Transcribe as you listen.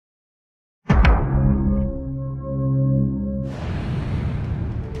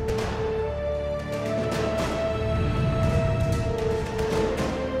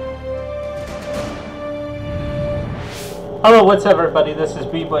Hello, what's up everybody? This is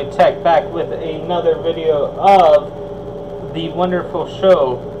B-Boy Tech back with another video of the wonderful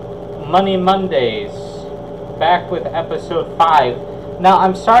show Money Mondays, back with episode 5. Now,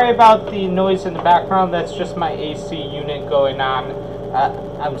 I'm sorry about the noise in the background. That's just my AC unit going on.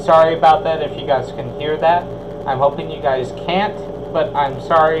 I'm sorry about that if you guys can hear that. I'm hoping you guys can't, but I'm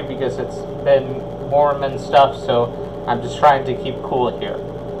sorry because it's been warm and stuff, so I'm just trying to keep cool here.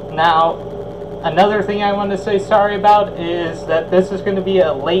 Now, another thing I want to say sorry about is that this is going to be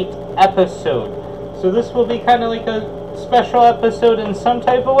a late episode. So this will be kind of like a special episode in some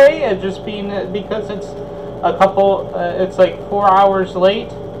type of way, just being because it's it's like 4 hours late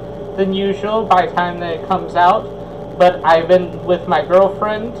than usual by the time that it comes out. But I've been with my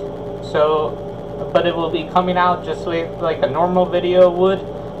girlfriend, but it will be coming out just like a normal video would,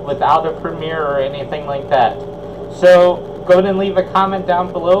 without a premiere or anything like that. So go ahead and leave a comment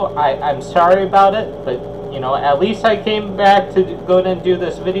down below. I'm sorry about it, but you know, at least I came back to go ahead and do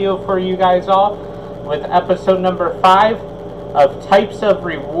this video for you guys all with episode number 5 of Types of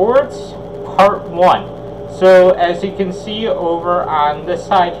Rewards Part 1. So as you can see over on this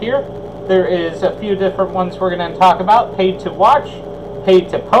side here, there is a few different ones we're going to talk about: paid to watch, paid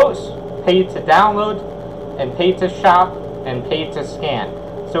to post, paid to download, and paid to shop, and paid to scan.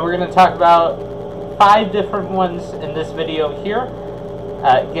 So we're going to talk about 5 different ones in this video here.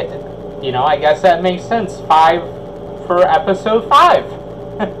 I guess that makes sense. 5 for episode 5.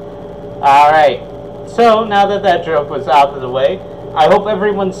 Alright, so now that that joke was out of the way, I hope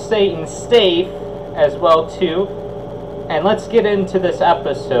everyone's staying safe as well too. And let's get into this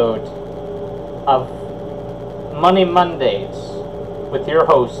episode of Money Mondays with your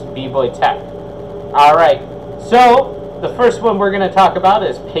host, B-Boy Tech. Alright, so the first one we're going to talk about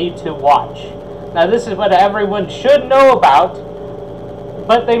is paid to watch. Now, this is what everyone should know about,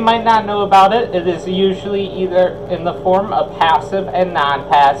 but they might not know about it. It is usually either in the form of passive and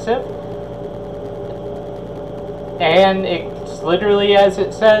non-passive. And it's literally as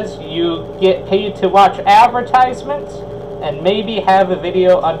it says, you get paid to watch advertisements and maybe have a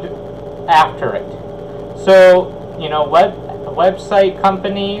video after it. So, you know, website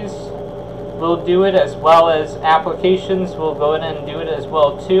companies will do it, as well as applications will go in and do it as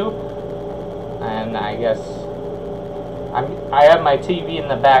well too. And I guess I have my TV in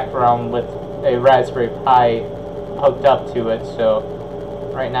the background with a Raspberry Pi hooked up to it,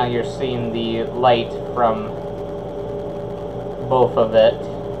 so right now you're seeing the light from both of it.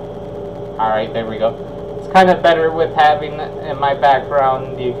 Alright, there we go. It's kind of better with having in my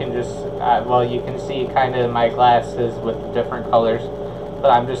background. You can just, you can see kind of my glasses with different colors,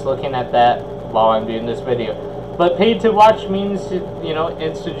 but I'm just looking at that while I'm doing this video. But paid to watch means, you know,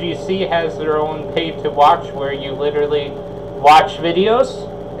 InstaGC has their own paid to watch where you literally watch videos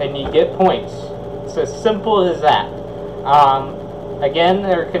and you get points. It's as simple as that. Again,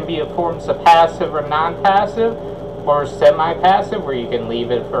 there can be forms of passive or non-passive or semi-passive where you can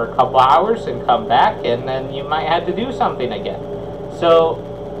leave it for a couple hours and come back, and then you might have to do something again. So,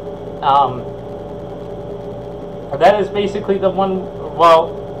 that is basically the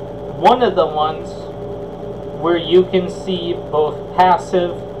one of the ones where you can see both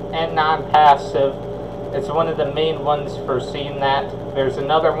passive and non-passive. It's one of the main ones for seeing that. There's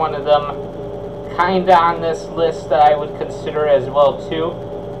another one of them kinda on this list that I would consider as well too,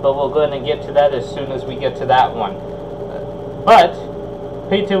 but we'll go ahead and get to that as soon as we get to that one. But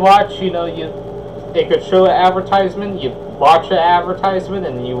pay to watch, you know, it could show an advertisement, you watch an advertisement,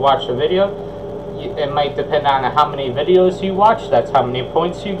 and you watch a video. It might depend on how many videos you watch, that's how many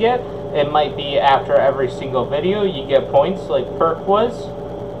points you get. It might be after every single video you get points, like Perk was.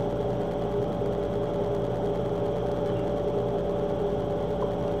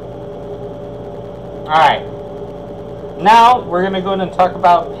 Alright. Now, we're going to go ahead and talk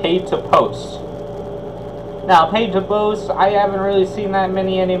about paid to post. Now, paid to post, I haven't really seen that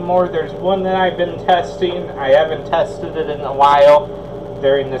many anymore. There's one that I've been testing. I haven't tested it in a while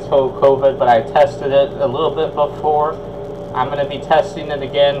during this whole COVID, but I tested it a little bit before. I'm going to be testing it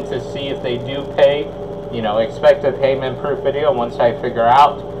again to see if they do pay. You know, expect a payment proof video once I figure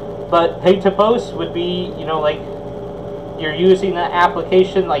out. But pay to post would be, you know, like you're using an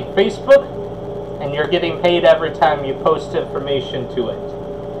application like Facebook and you're getting paid every time you post information to it.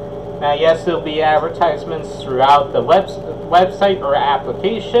 Now, yes, there'll be advertisements throughout the website or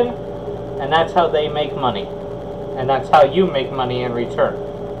application, and that's how they make money. And that's how you make money in return.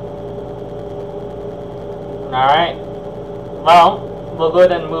 Alright. Well, we'll go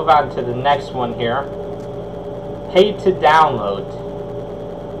ahead and move on to the next one here. Paid to download.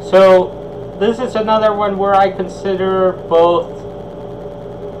 So, this is another one where I consider both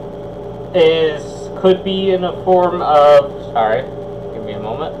is could be in a form of, sorry, give me a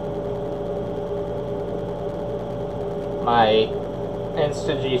moment. My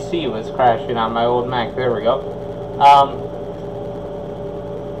Insta-GC was crashing on my old Mac. There we go.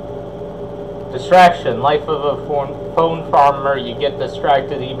 Distraction. Life of a phone farmer. You get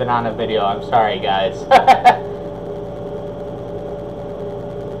distracted even on a video. I'm sorry, guys.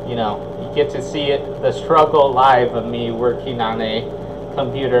 You know, you get to see it, the struggle live of me working on a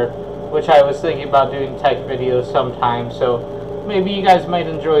computer, which I was thinking about doing tech videos sometime. So maybe you guys might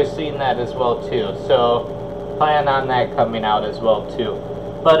enjoy seeing that as well too. So plan on that coming out as well too.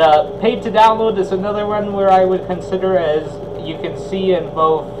 But paid to download is another one where I would consider, as you can see in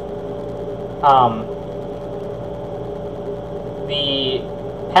both the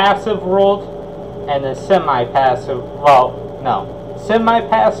passive world and the semi-passive, well, no,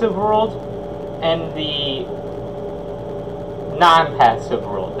 semi-passive world and the non-passive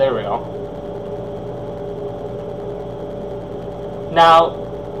world. There we go. Now,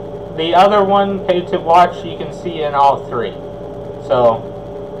 the other one, paid to watch, you can see in all three. So,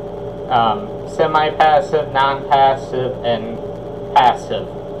 semi-passive, non-passive, and passive.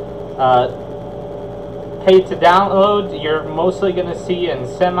 Paid to download, you're mostly going to see in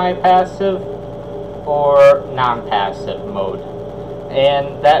semi-passive or non-passive mode.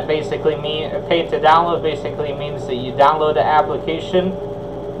 And that basically means, paid to download basically means that you download an application,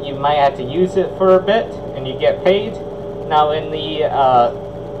 you might have to use it for a bit, and you get paid. Now in the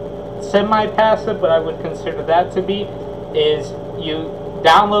semi-passive, what I would consider that to be, is you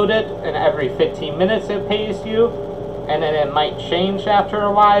download it, and every 15 minutes it pays you, and then it might change after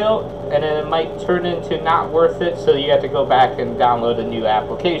a while, and then it might turn into not worth it, so you have to go back and download a new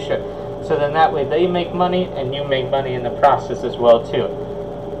application. So then that way they make money, and you make money in the process as well too.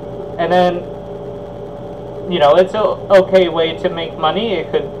 And then, you know, it's an okay way to make money.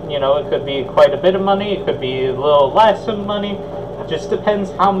 It could, you know, it could be quite a bit of money, it could be a little less of money. It just depends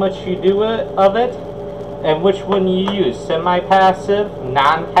how much you do of it, and which one you use. Semi-passive,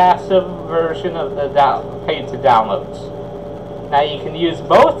 non-passive version of the paid to downloads. Now you can use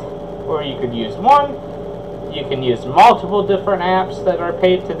both, or you could use one. You can use multiple different apps that are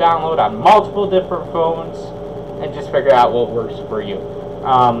paid to download on multiple different phones, and just figure out what works for you.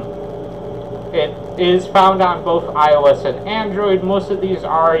 It is found on both iOS and Android. Most of these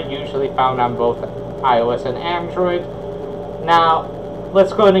are usually found on both iOS and Android. Now,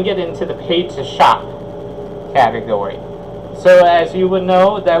 let's go ahead and get into the paid to shop category. So as you would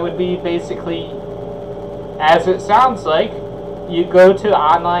know, that would be basically, as it sounds like, you go to an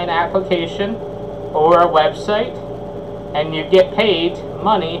online application or a website and you get paid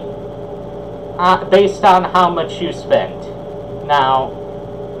money based on how much you spend. Now,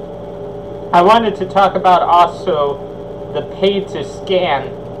 I wanted to talk about also the paid to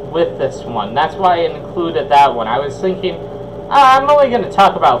scan with this one. That's why I included that one. I was thinking, I'm only going to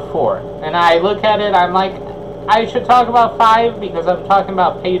talk about 4. And I look at it, I'm like, I should talk about 5 because I'm talking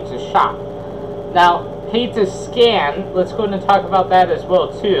about paid to shop. Now, paid to scan, let's go ahead and talk about that as well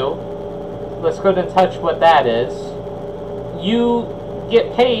too. Let's go ahead and touch what that is. You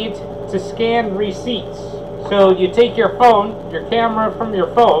get paid to scan receipts. So you take your phone, your camera from your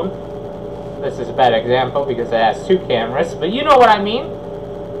phone. This is a bad example because it has 2 cameras, but you know what I mean.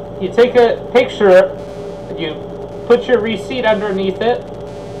 You take a picture, you put your receipt underneath it.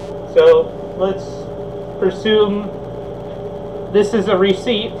 So let's presume this is a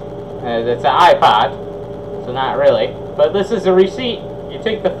receipt. It's an iPod, so not really. But this is a receipt. You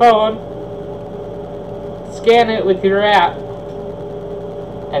take the phone, scan it with your app,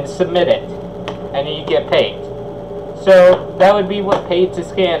 and submit it, and you get paid. So that would be what paid to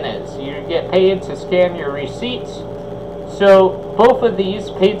scan is. You get paid to scan your receipts. So both of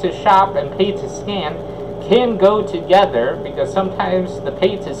these, paid to shop and paid to scan, can go together, because sometimes the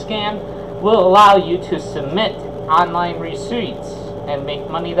paid to scan will allow you to submit online receipts and make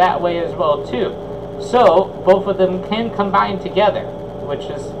money that way as well too. So both of them can combine together, which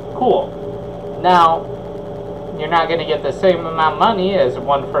is cool. Now, you're not going to get the same amount of money as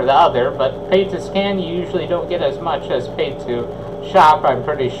one for the other, but paid to scan you usually don't get as much as paid to shop, I'm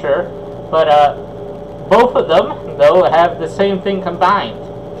pretty sure. But both of them, though, have the same thing combined.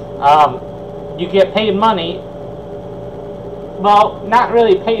 You get paid money. Well, not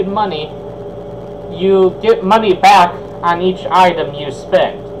really paid money. You get money back on each item you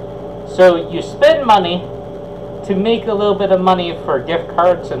spend. So you spend money to make a little bit of money for gift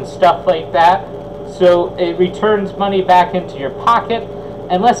cards and stuff like that. So it returns money back into your pocket,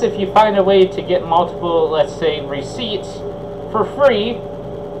 unless if you find a way to get multiple, let's say, receipts for free.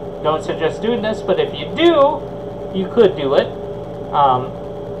 Don't suggest doing this, but if you do, you could do it.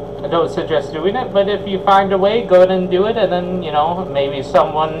 I don't suggest doing it, but if you find a way, go ahead and do it, and then, you know, maybe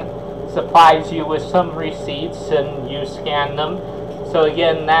someone supplies you with some receipts and you scan them. So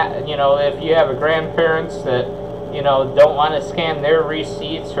again, that, you know, if you have a grandparents that, you know, don't want to scan their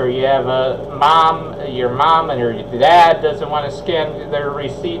receipts, or you have a mom, your mom and your dad doesn't want to scan their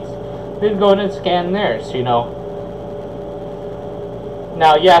receipts, then go ahead and scan theirs, you know.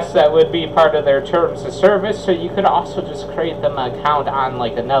 Now, yes, that would be part of their terms of service, so you could also just create them an account on,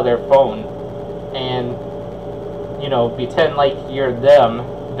 like, another phone and, you know, pretend like you're them.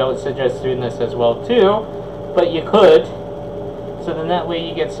 Don't suggest doing this as well, too, but you could. So then that way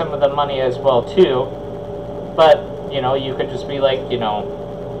you get some of the money as well, too. But, you know, you could just be like, you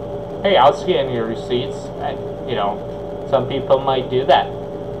know, hey, I'll scan your receipts. You know, some people might do that.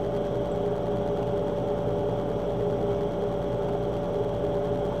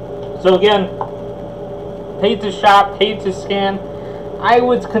 So again, paid to shop, paid to scan. I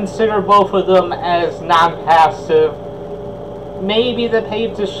would consider both of them as non-passive. Maybe the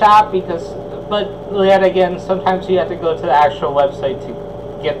paid to shop, because, but yet again, sometimes you have to go to the actual website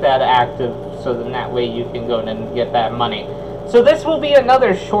to get that active, so then that way you can go and get that money. So this will be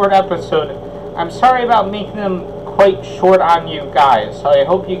another short episode. I'm sorry about making them quite short on you guys. So I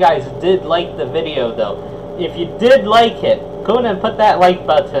hope you guys did like the video, though. If you did like it, go ahead and put that like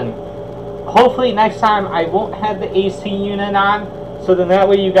button. Hopefully next time I won't have the AC unit on, so then that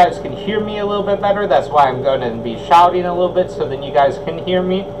way you guys can hear me a little bit better. That's why I'm going to be shouting a little bit, so then you guys can hear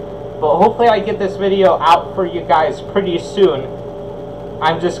me. But hopefully I get this video out for you guys pretty soon.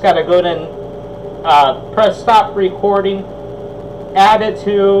 I'm just going to go ahead and press stop recording, add it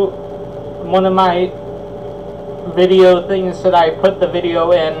to one of my video things that I put the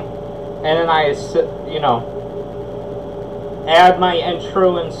video in, and then I, you know, add my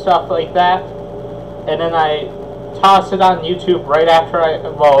intro and stuff like that, and then I toss it on YouTube right after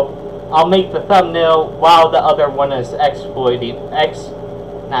I'll make the thumbnail while the other one is exporting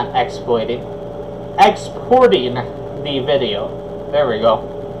the video. There we go.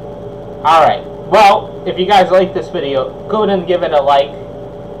 Alright, well, if you guys like this video, go ahead and give it a like.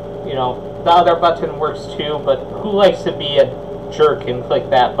 You know, the other button works too, but who likes to be a jerk and click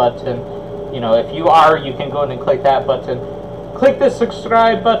that button? You know, if you are, you can go ahead and click that button. Click the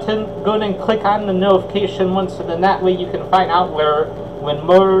subscribe button, go ahead and click on the notification one, so then that way you can find out when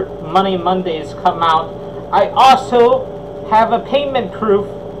more Money Mondays come out. I also have a payment proof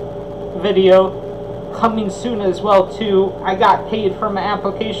video coming soon as well too. I got paid from an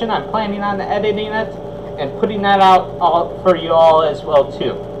application. I'm planning on editing it and putting that out for you all as well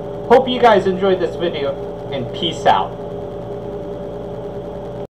too. Hope you guys enjoyed this video, and peace out.